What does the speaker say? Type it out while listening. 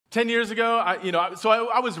10 years ago,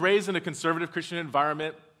 I was raised in a conservative Christian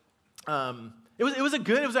environment. It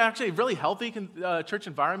was actually a really healthy church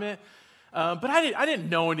environment. But I didn't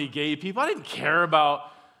know any gay people. I didn't care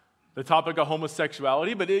about the topic of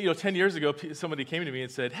homosexuality. But 10 years ago, somebody came to me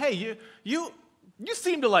and said, "Hey, you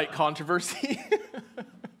seem to like controversy."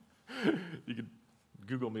 You can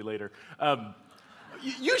Google me later.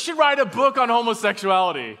 You should write a book on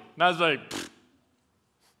homosexuality. And I was like,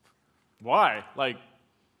 why? Like,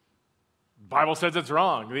 Bible says it's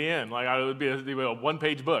wrong. The end. Like, it would be a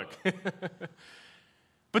one-page book.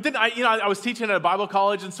 But then I was teaching at a Bible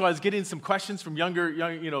college, and so I was getting some questions from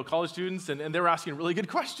younger college students, and they were asking really good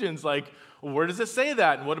questions, like, well, where does it say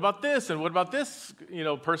that? And what about this? And what about this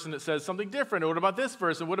person that says something different? And what about this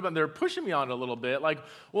verse? And what about? And they're pushing me on it a little bit, like,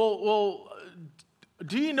 well,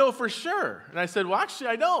 do you know for sure? And I said, well, actually,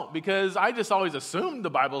 I don't, because I just always assumed the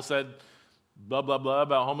Bible said blah blah blah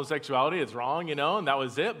about homosexuality. It's wrong, and that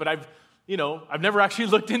was it. But I've never actually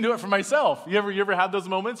looked into it for myself. You ever have those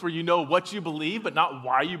moments where you know what you believe, but not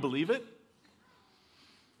why you believe it?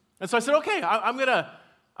 And so I said, okay, I'm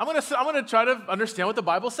gonna try to understand what the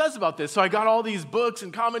Bible says about this. So I got all these books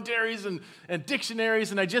and commentaries and dictionaries,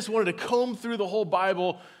 and I just wanted to comb through the whole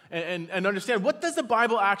Bible and understand, what does the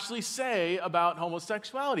Bible actually say about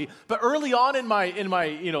homosexuality? But early on in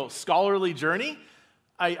my scholarly journey,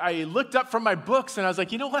 I looked up from my books, and I was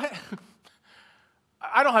like, you know what?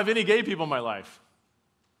 I don't have any gay people in my life.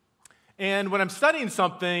 And when I'm studying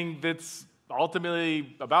something that's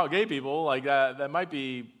ultimately about gay people, like I might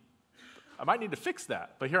need to fix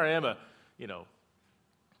that. But here I am,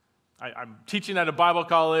 I'm teaching at a Bible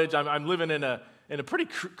college. I'm living in a pretty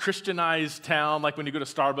Christianized town. Like when you go to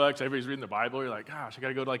Starbucks, everybody's reading the Bible. You're like, gosh, I got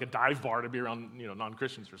to go to like a dive bar to be around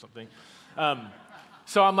non-Christians or something.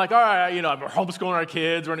 So I'm like, all right, we're homeschooling our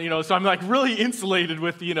kids, so I'm like really insulated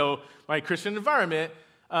with, my Christian environment.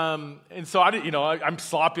 And so I'm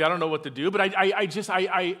sloppy. I don't know what to do, but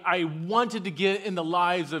I wanted to get in the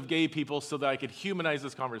lives of gay people so that I could humanize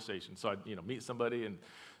this conversation. So I'd, meet somebody and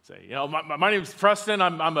say, my name is Preston.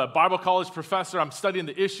 I'm a Bible college professor. I'm studying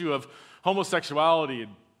the issue of homosexuality.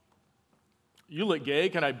 And you look gay.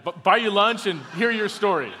 Can I buy you lunch and hear your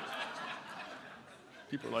story?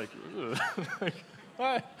 People are like, ugh.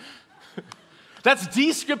 What? That's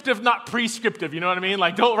descriptive, not prescriptive, you know what I mean?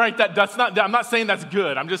 Like, don't write that. I'm not saying that's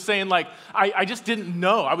good. I'm just saying, like, I just didn't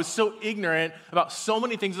know. I was so ignorant about so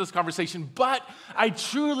many things in this conversation, but I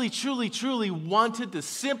truly, truly, truly wanted to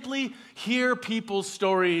simply hear people's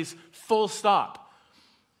stories, full stop.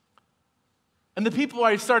 And the people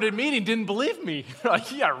I started meeting didn't believe me. They're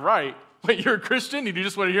like, yeah, right. Wait, you're a Christian and you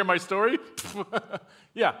just want to hear my story?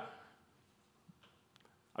 Yeah.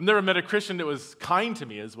 I've never met a Christian that was kind to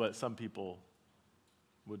me, is what some people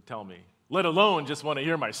would tell me, let alone just want to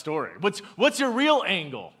hear my story. What's your real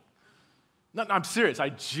angle? No, I'm serious. I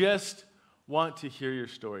just want to hear your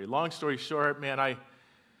story. Long story short, man, I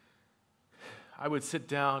would sit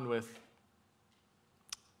down with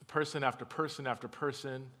person after person after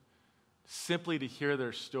person simply to hear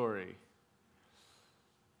their story.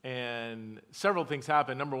 And several things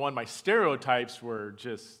happened. Number one, my stereotypes were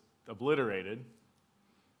just obliterated.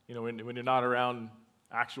 When you're not around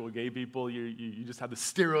actual gay people, you just have the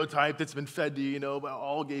stereotype that's been fed to you, about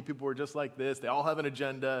all gay people are just like this. They all have an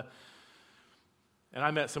agenda. And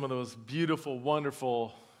I met some of those beautiful,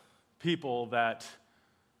 wonderful people that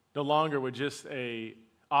no longer were just an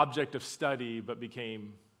object of study, but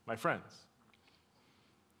became my friends.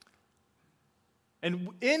 And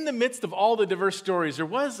in the midst of all the diverse stories, there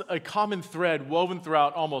was a common thread woven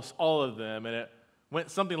throughout almost all of them, and it went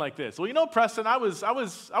something like this. Well, Preston, I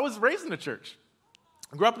was raised in a church.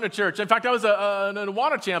 I grew up in a church. In fact, I was an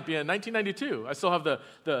Awana champion in 1992. I still have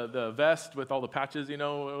the vest with all the patches,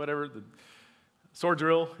 whatever, the sword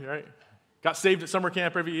drill, right? Got saved at summer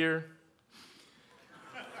camp every year.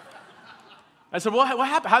 I said, well, what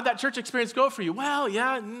happened? How'd that church experience go for you? Well,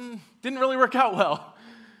 yeah, didn't really work out well.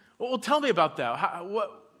 Well, tell me about that.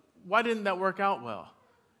 Why didn't that work out well?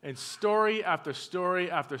 And story after story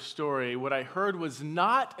after story, what I heard was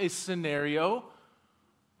not a scenario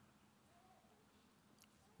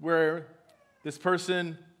where this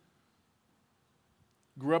person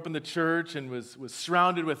grew up in the church and was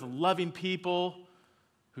surrounded with loving people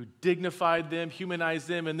who dignified them, humanized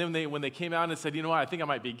them, and then when they came out and said, you know what, I think I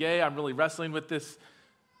might be gay, I'm really wrestling with this,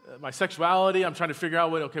 my sexuality, I'm trying to figure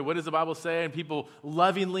out what does the Bible say? And people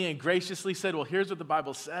lovingly and graciously said, well, here's what the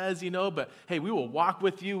Bible says, but hey, we will walk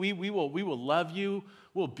with you, we will love you,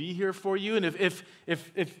 we'll be here for you. And if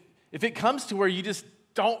it comes to where you just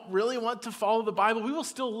don't really want to follow the Bible, we will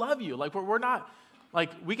still love you. Like we're not,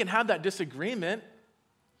 like we can have that disagreement,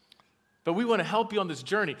 But we want to help you on this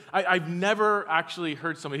journey. I've never actually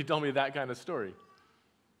heard somebody tell me that kind of story.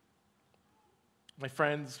 My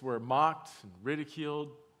friends were mocked and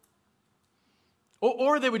ridiculed.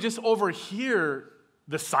 Or they would just overhear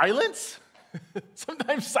the silence.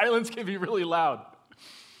 Sometimes silence can be really loud.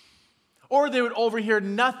 Or they would overhear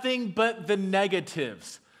nothing but the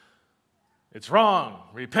negatives. It's wrong,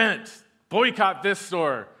 repent, boycott this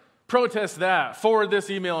store, protest that, forward this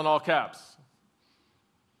email in all caps.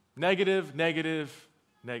 Negative, negative,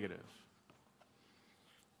 negative.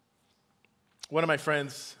 One of my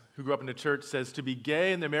friends who grew up in the church says to be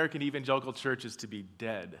gay in the American evangelical church is to be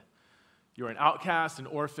dead. You're an outcast, an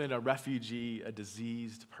orphan, a refugee, a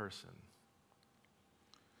diseased person.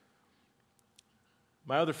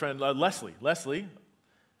 My other friend, Leslie.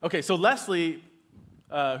 Okay, so Leslie,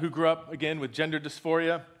 who grew up, again, with gender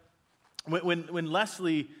dysphoria, when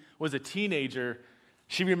Leslie was a teenager,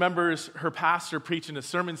 she remembers her pastor preaching a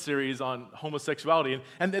sermon series on homosexuality.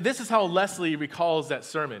 And this is how Leslie recalls that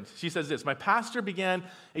sermon. She says this: my pastor began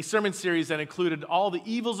a sermon series that included all the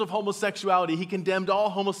evils of homosexuality. He condemned all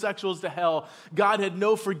homosexuals to hell. God had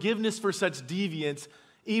no forgiveness for such deviants.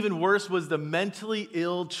 Even worse was the mentally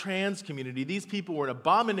ill trans community. These people were an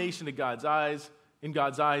abomination to God's eyes, in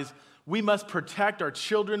God's eyes. We must protect our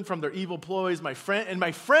children from their evil ploys. My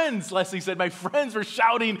friends, Leslie said, my friends were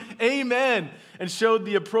shouting amen and showed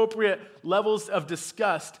the appropriate levels of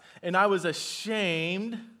disgust. And I was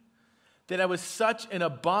ashamed that I was such an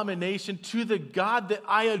abomination to the God that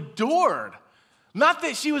I adored. Not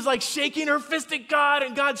that she was like shaking her fist at God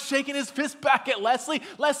and God's shaking his fist back at Leslie.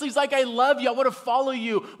 Leslie's like, I love you. I want to follow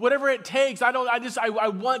you. Whatever it takes. I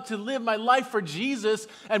want to live my life for Jesus.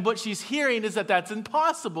 And what she's hearing is that that's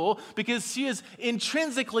impossible because she is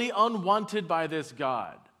intrinsically unwanted by this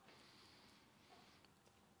God.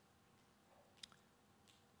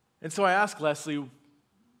 And so I asked Leslie,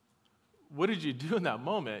 what did you do in that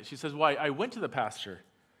moment? She says, well, I went to the pastor.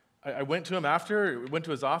 I went to him after, went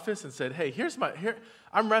to his office and said, hey,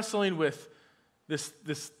 I'm wrestling with this,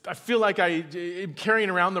 I feel like I'm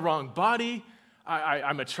carrying around the wrong body.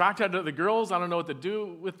 I'm attracted to the girls. I don't know what to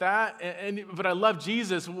do with that. But I love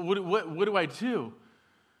Jesus. What do I do?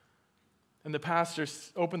 And the pastor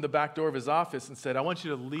opened the back door of his office and said, I want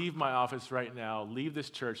you to leave my office right now, leave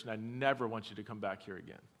this church, and I never want you to come back here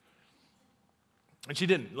again. And she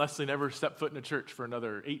didn't. Leslie never stepped foot in a church for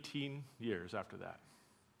another 18 years after that.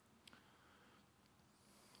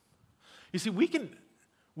 You see, we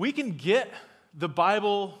can get the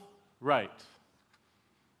Bible right.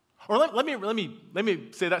 Or let me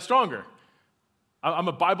say that stronger. I'm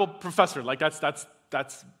a Bible professor. Like that's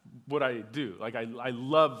what I do. Like I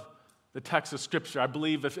love the text of Scripture. I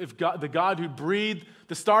believe if God, the God who breathed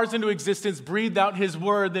the stars into existence, breathed out his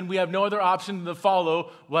word, then we have no other option than to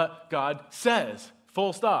follow what God says.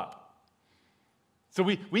 Full stop. So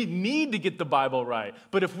we need to get the Bible right.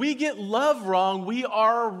 But if we get love wrong, we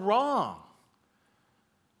are wrong.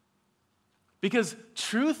 Because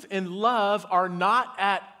truth and love are not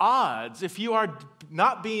at odds. If you are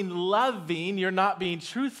not being loving, you're not being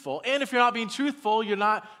truthful. And if you're not being truthful, you're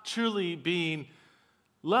not truly being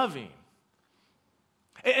loving.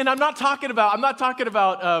 And I'm not talking about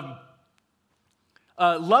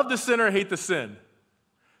love the sinner, hate the sin.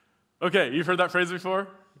 Okay, you've heard that phrase before?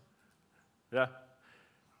 Yeah.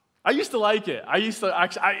 I used to like it. I used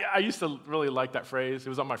to really like that phrase. It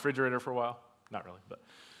was on my refrigerator for a while. Not really, but.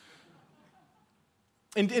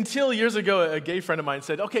 Until years ago, a gay friend of mine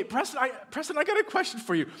said, okay, Preston, I got a question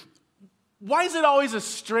for you. Why is it always a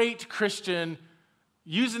straight Christian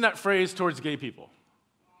using that phrase towards gay people?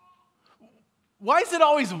 Why is it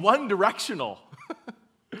always one directional?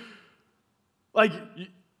 Like,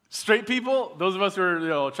 straight people, those of us who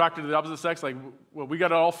are attracted to the opposite sex, like, well, we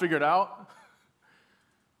got it all figured out.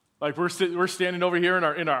 Like, we're standing over here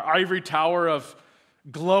in our ivory tower of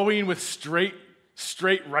glowing with straight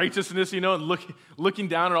righteousness, and looking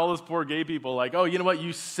down at all those poor gay people like, oh, you know what,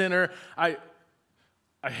 you sinner, I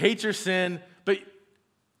hate your sin, but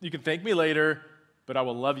you can thank me later, but I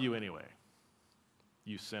will love you anyway.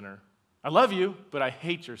 You sinner. I love you, but I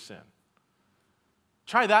hate your sin.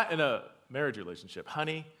 Try that in a marriage relationship.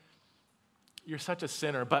 Honey, you're such a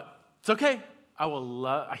sinner, but it's okay.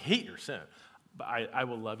 I hate your sin, but I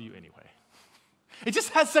will love you anyway. It just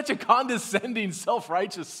has such a condescending,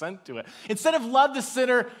 self-righteous scent to it. Instead of love the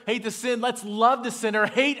sinner, hate the sin, let's love the sinner,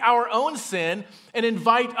 hate our own sin, and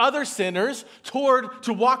invite other sinners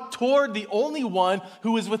to walk toward the only one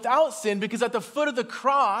who is without sin, because at the foot of the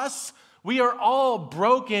cross, we are all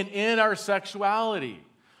broken in our sexuality.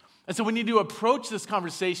 And so we need to approach this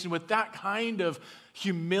conversation with that kind of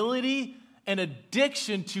humility and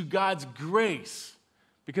addiction to God's grace,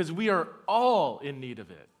 because we are all in need of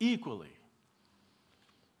it equally.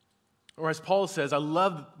 Or as Paul says, I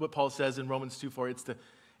love what Paul says in Romans 2:4,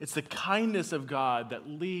 it's the kindness of God that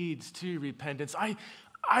leads to repentance. I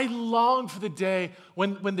long for the day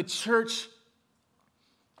when the church,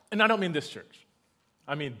 and I don't mean this church,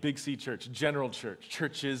 I mean Big C Church, general church,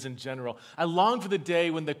 churches in general. I long for the day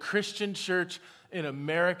when the Christian church in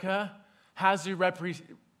America has a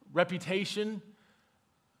reputation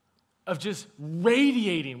of just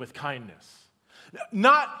radiating with kindness.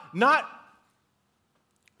 Not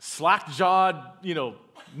slack-jawed,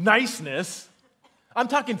 niceness. I'm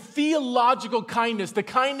talking theological kindness, the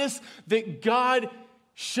kindness that God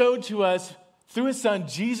showed to us through his son,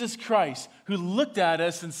 Jesus Christ, who looked at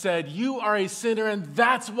us and said, you are a sinner, and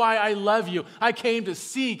that's why I love you. I came to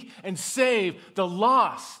seek and save the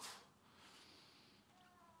lost.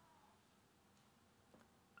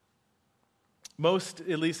 Most,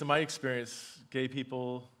 at least in my experience, gay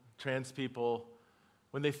people, trans people,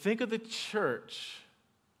 when they think of the church,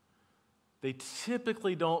 they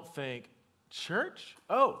typically don't think, church?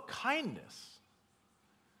 Oh, kindness.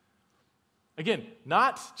 Again,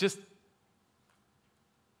 not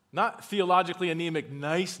theologically anemic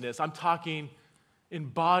niceness. I'm talking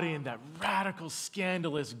embodying that radical,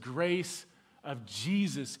 scandalous grace of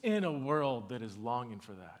Jesus in a world that is longing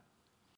for that.